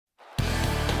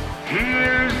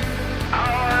Here's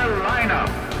our lineup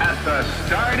at the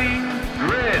starting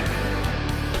grid.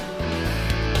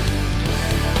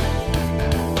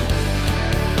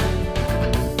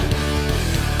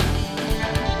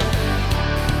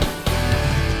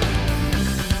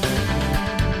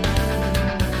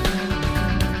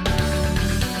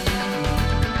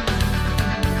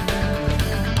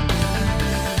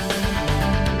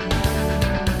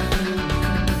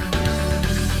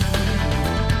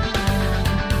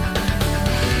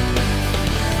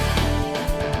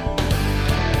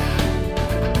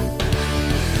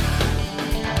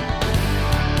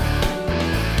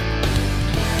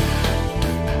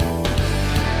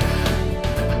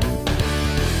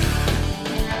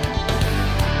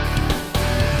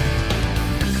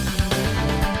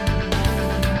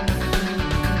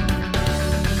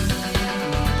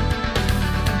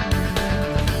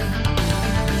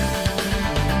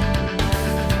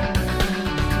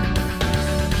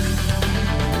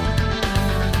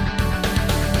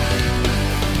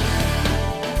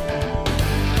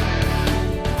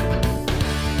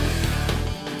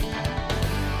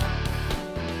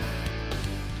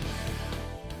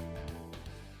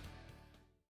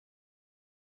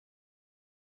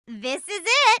 This is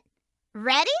it.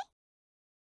 Ready?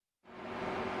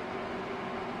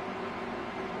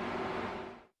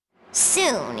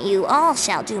 Soon you all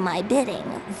shall do my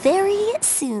bidding. Very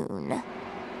soon.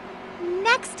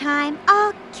 Next time,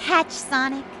 I'll catch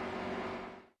Sonic.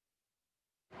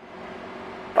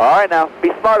 All right, now,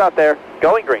 be smart out there.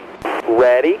 Going green.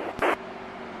 Ready?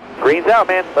 Green's out,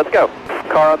 man. Let's go.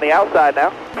 Car on the outside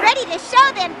now. Ready to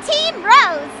show them Team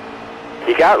Rose.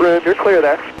 You got room. You're clear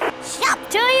there. Shop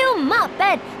to you,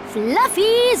 Muppet!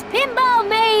 Fluffy's Pinball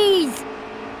Maze!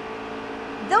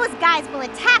 Those guys will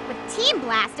attack with Team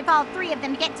Blast if all three of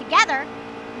them get together.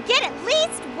 Get at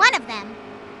least one of them.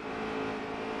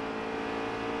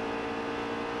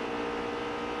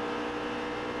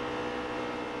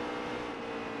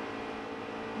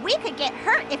 We could get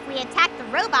hurt if we attack the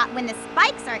robot when the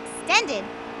spikes are extended.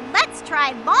 Let's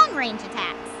try long-range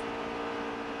attacks.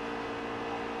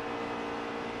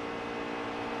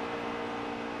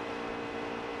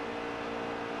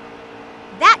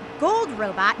 That gold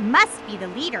robot must be the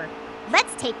leader.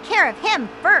 Let's take care of him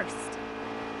first.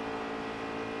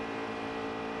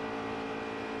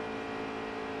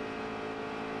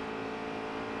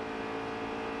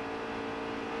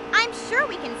 I'm sure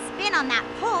we can spin on that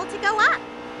pole to go up.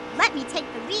 Let me take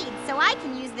the lead so I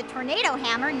can use the tornado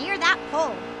hammer near that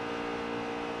pole.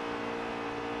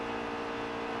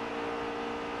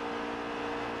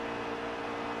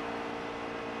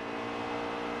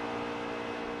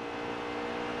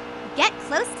 Get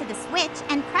close to the switch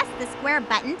and press the square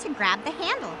button to grab the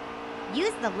handle.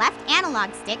 Use the left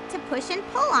analog stick to push and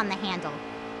pull on the handle.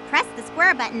 Press the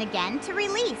square button again to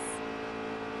release.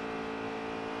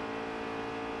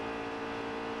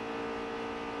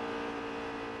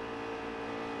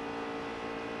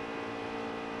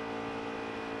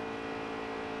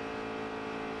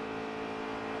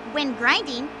 When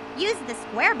grinding, use the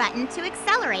square button to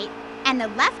accelerate and the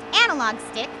left analog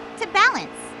stick to balance.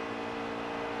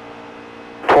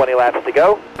 20 laps to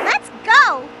go. Let's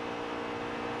go!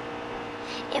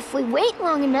 If we wait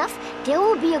long enough, there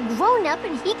will be a grown-up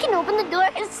and he can open the door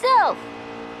himself.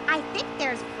 I think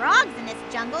there's frogs in this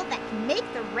jungle that can make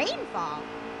the rain fall.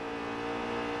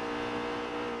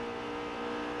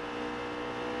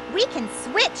 We can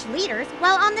switch leaders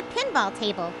while on the pinball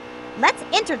table. Let's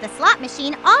enter the slot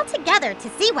machine all together to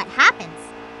see what happens.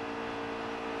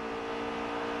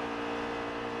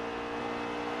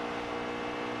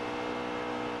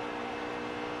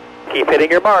 Keep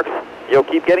hitting your marks. You'll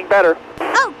keep getting better.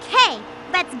 Okay,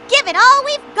 let's give it all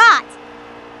we've got.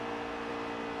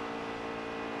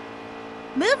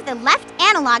 Move the left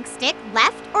analog stick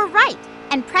left or right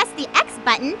and press the X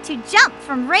button to jump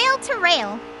from rail to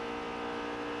rail.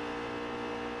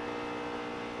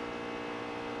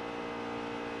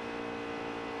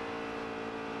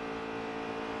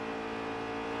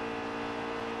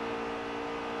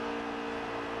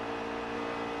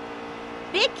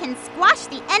 Big can squash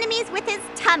the enemies with his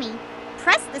tummy.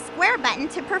 Press the square button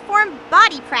to perform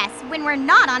body press when we're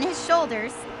not on his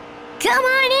shoulders. Come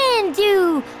on in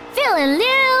to Phil and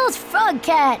Lil's Frog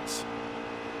Catch.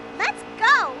 Let's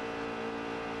go!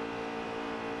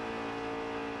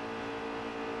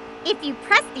 If you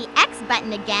press the X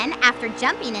button again after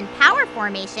jumping in power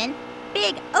formation,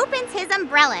 Big opens his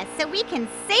umbrella so we can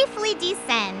safely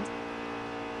descend.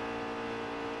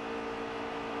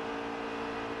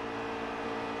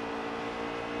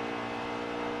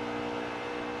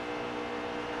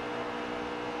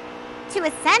 To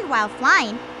ascend while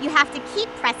flying, you have to keep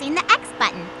pressing the X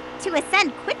button. To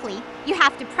ascend quickly, you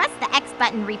have to press the X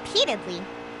button repeatedly.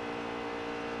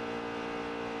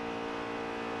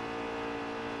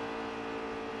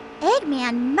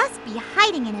 Eggman must be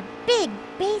hiding in a big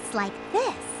base like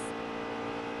this.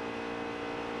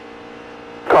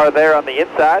 Car there on the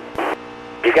inside.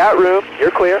 You got room.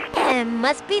 You're clear. It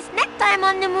must be snack time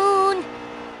on the moon.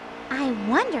 I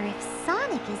wonder if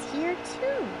Sonic is here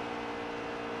too.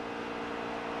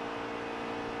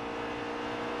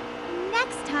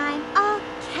 Next time, I'll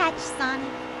catch Sonic.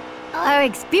 Our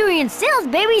experienced sales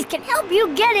babies can help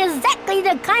you get exactly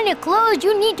the kind of clothes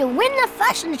you need to win the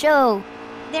fashion show.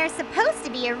 There's supposed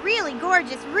to be a really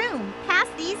gorgeous room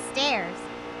past these stairs.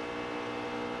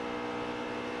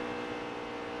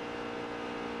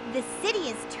 The city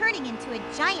is turning into a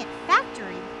giant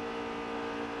factory.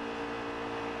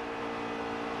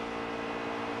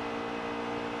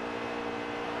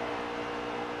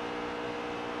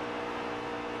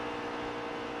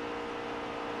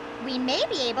 We may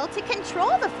be able to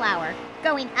control the flower,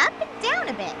 going up and down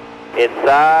a bit.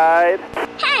 Inside.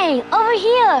 Hey, over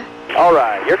here. All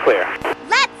right, you're clear.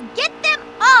 Let's get them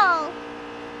all!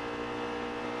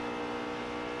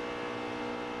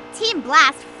 Team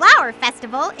Blast Flower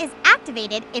Festival is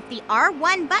activated if the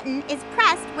R1 button is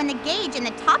pressed when the gauge in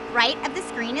the top right of the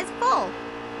screen is full.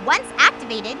 Once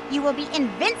activated, you will be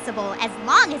invincible as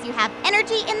long as you have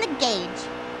energy in the gauge.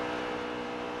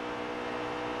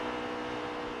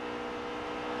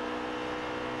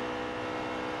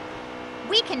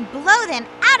 We can blow them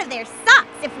out of their socks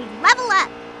if we level up.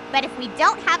 But if we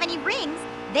don't have any rings,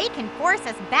 they can force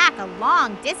us back a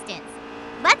long distance.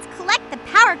 Let's collect the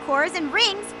power cores and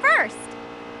rings first.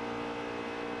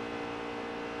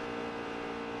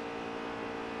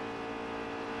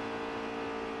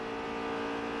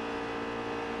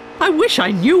 I wish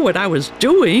I knew what I was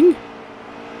doing.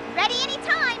 Ready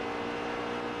anytime.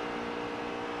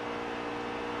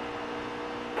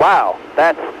 Wow,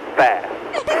 that's fast.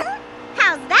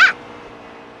 How's that?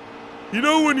 You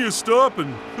know, when you stop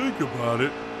and think about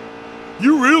it,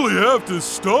 you really have to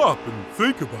stop and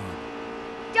think about it.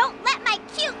 Don't let my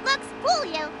cute looks fool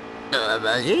you.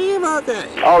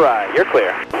 All right, you're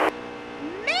clear.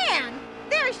 Man,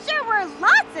 there sure were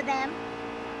lots of them.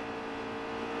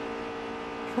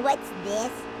 What's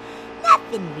this?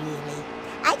 Nothing really.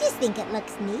 I just think it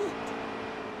looks neat.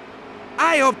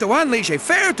 I hope to unleash a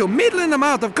fair to middling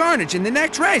amount of carnage in the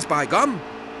next race, by gum.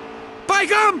 By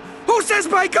gum! Who says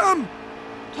by gum?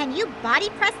 Can you body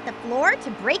press the floor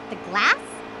to break the glass?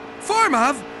 Form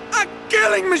of a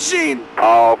killing machine!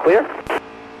 All clear.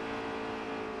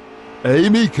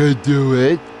 Amy could do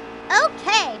it.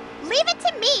 Okay, leave it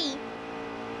to me.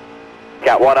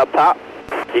 Got one up top.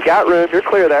 You got room. You're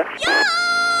clear there.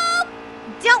 Yo!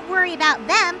 Don't worry about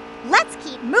them. Let's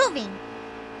keep moving.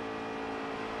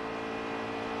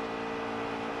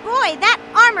 Boy, that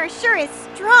armor sure is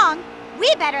strong.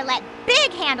 We better let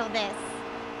Big handle this.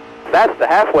 That's the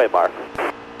halfway mark.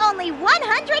 Only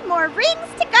 100 more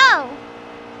rings to go.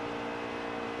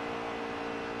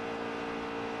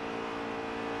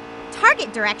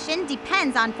 Target direction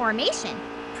depends on formation.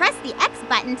 Press the X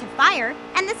button to fire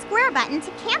and the square button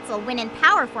to cancel when in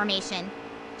power formation.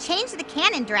 Change the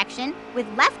cannon direction with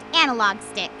left analog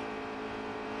stick.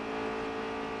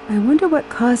 I wonder what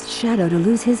caused Shadow to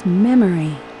lose his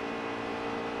memory.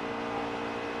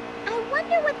 I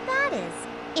wonder what that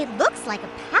is. It looks like a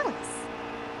palace.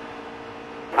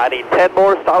 I need 10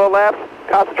 more solid laps.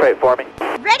 Concentrate for me.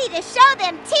 Ready to show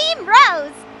them Team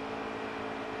Rose!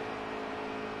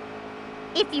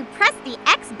 If you press the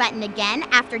X button again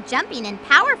after jumping in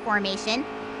power formation,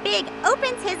 Big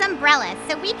opens his umbrella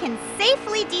so we can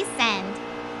safely descend.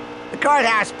 The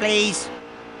courthouse, please.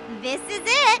 This is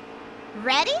it.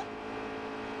 Ready?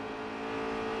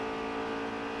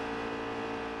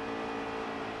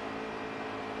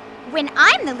 When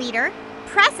I'm the leader,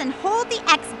 press and hold the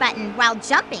X button while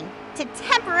jumping to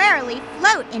temporarily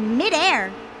float in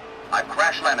midair. I've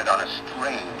crash landed on a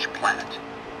strange planet.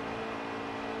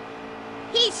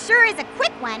 He sure is a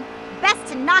quick one.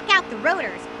 Best to knock out the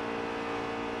rotors.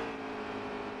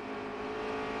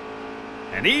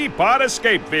 An E-Pod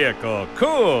escape vehicle.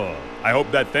 Cool. I hope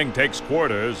that thing takes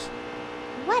quarters.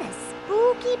 What a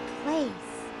spooky place.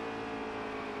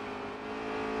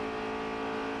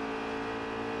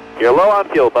 You're low on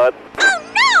fuel, bud. Oh,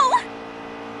 no!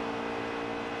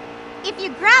 If you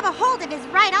grab a hold of his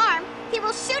right arm, he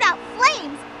will shoot out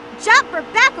flames. Jump or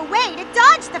back away to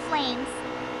dodge the flames.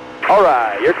 All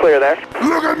right, you're clear there.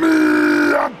 Look at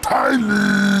me, I'm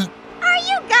tiny. Are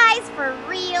you guys for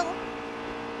real?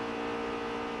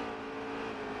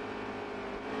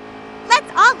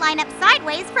 Let's all line up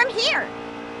sideways from here.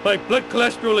 My blood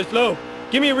cholesterol is low.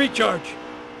 Give me a recharge.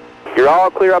 You're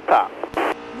all clear up top.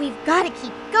 We've got to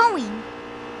keep going.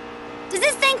 Does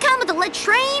this thing come with a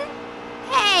latrine?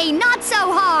 Hey, not so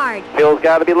hard. Fuel's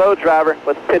got to be low, driver.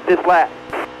 Let's pit this lap.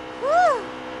 Whew.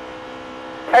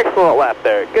 Excellent lap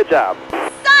there. Good job.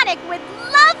 Sonic would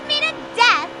love me to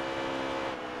death.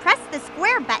 Press the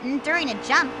square button during a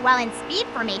jump while in speed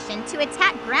formation to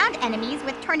attack ground enemies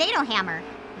with Tornado Hammer.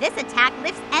 This attack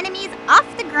lifts enemies off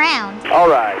the ground. All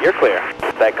right, you're clear.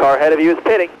 That car ahead of you is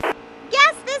pitting.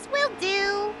 Guess this will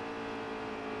do.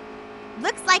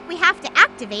 Looks like we have to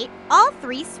activate all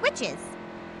 3 switches.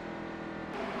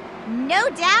 No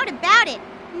doubt about it.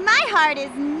 My heart is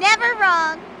never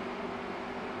wrong.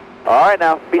 All right,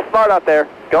 now, be smart out there.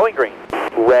 Going green.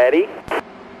 Ready?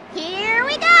 Here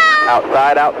we go.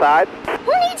 Outside, outside.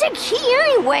 Who needs a key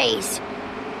anyways?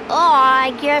 Oh,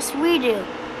 I guess we do.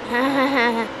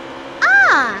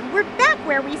 Ah, we're back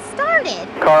where we started.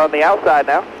 Car on the outside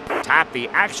now. Tap the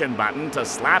action button to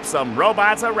slap some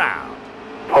robots around.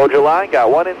 Hold your line,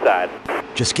 got one inside.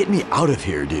 Just get me out of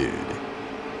here, dude.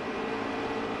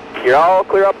 You're all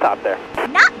clear up top there.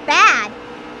 Not bad.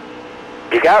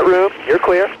 You got room, you're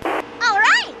clear. All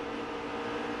right.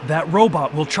 That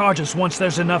robot will charge us once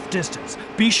there's enough distance.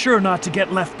 Be sure not to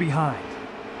get left behind.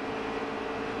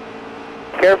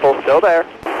 Careful, still there.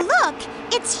 Look,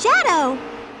 it's Shadow.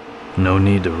 No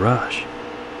need to rush.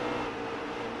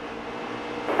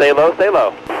 Stay low, stay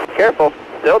low. Careful,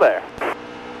 still there.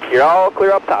 You're all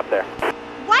clear up top there.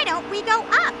 Why don't we go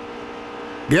up?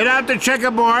 Get out the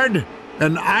checkerboard.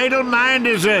 An idle mind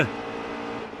is a...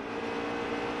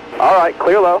 All right,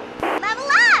 clear low. Level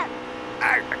up.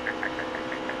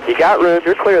 You got room,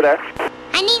 you're clear there.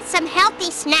 I need some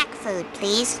healthy snack food,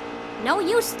 please. No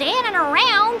use standing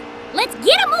around. Let's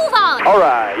get a move on. All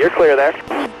right, you're clear there.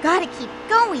 We've got to keep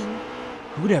going.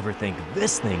 Who'd ever think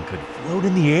this thing could float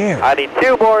in the air? I need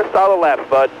 2 more solid laps,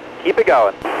 bud. Keep it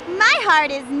going. My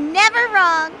heart is never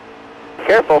wrong.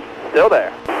 Careful, still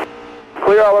there.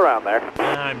 Clear all around there.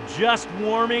 I'm just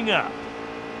warming up.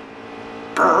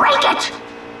 Break it!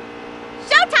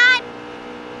 Showtime!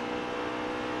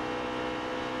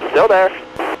 Still there.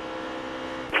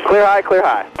 Clear high, clear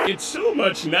high. It's so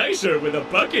much nicer with a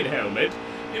bucket helmet.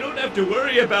 You don't have to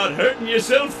worry about hurting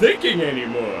yourself thinking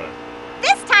anymore.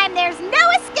 This time there's no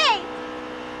escape.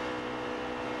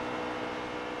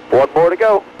 1 more to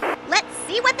go. Let's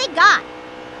see what they got.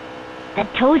 The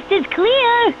toast is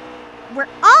clear. We're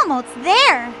almost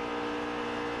there.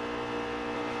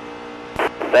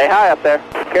 Stay high up there.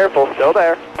 Careful, still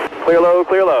there. Clear low,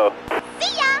 clear low.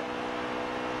 See ya!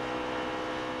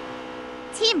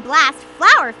 Team Blast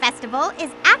Flower Festival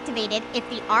is activated if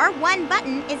the R1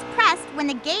 button is pressed when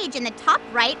the gauge in the top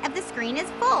right of the screen is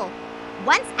full.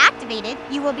 Once activated,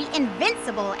 you will be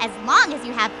invincible as long as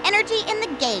you have energy in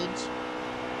the gauge.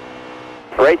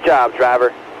 Great job,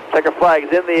 driver. Checker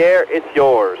flag's in the air, it's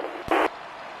yours.